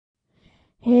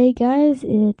Hey guys,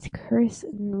 it's Chris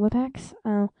and Whipax.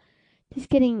 Just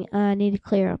getting need to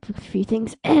clear up a few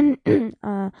things, and been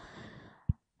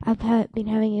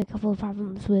having a couple of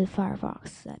problems with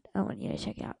Firefox that I want you to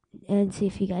check out and see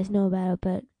if you guys know about it.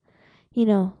 But you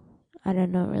know, I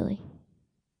don't know really.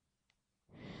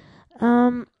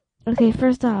 Um, okay,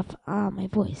 first off, my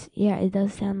voice. Yeah, it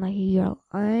does sound like a girl.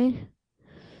 I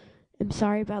am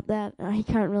sorry about that. I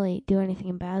can't really do anything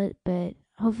about it, but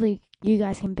hopefully you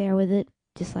guys can bear with it,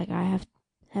 just like I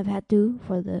have had to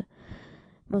for the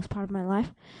most part of my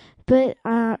life. But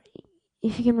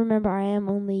if you can remember, I am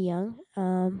only young.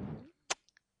 I'm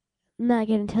not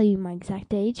gonna tell you my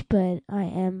exact age, but I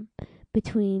am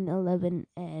between 11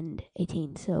 and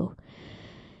 18. So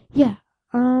yeah,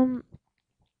 um,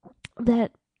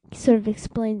 that sort of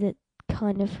explains it,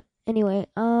 kind of. Anyway,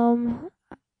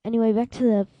 back to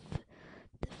the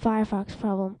Firefox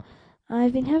problem.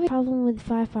 I've been having a problem with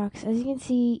Firefox. As you can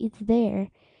see, it's there,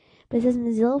 but it says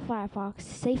Mozilla Firefox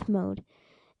safe mode.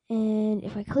 And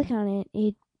if I click on it,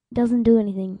 it doesn't do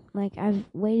anything. Like, I've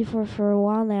waited for a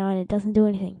while now, and it doesn't do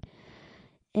anything.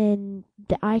 And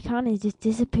the icon has just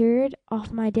disappeared off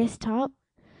my desktop.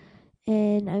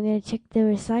 And I'm gonna check the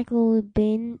recycle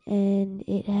bin, and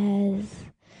it has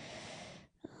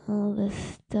all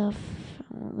this stuff.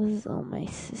 This is all my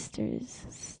sister's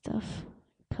stuff,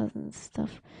 cousin's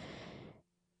stuff.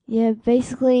 Yeah,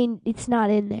 basically, it's not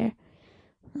in there.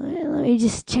 Let me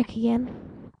just check again.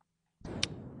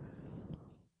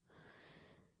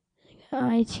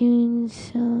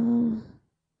 iTunes.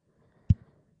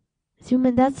 Zoom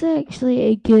in. That's actually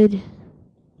a good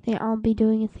thing. I'll be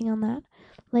doing a thing on that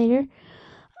later.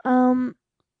 Um,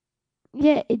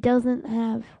 yeah, it doesn't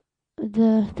have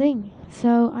the thing,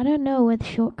 so I don't know where the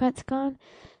shortcut's gone,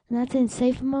 and that's in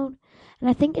safe mode. And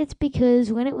I think it's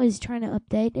because when it was trying to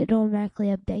update, it automatically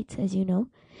updates, as you know.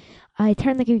 I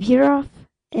turned the computer off,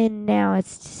 and now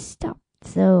it's just stopped.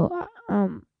 So,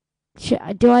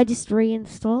 do I just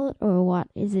reinstall it, or what?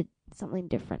 Is it something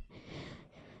different?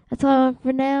 That's all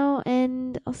for now,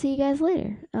 and I'll see you guys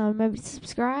later. Remember to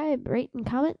subscribe, rate, and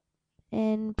comment.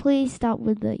 And please stop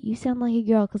with the "you sound like a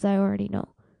girl" because I already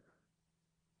know.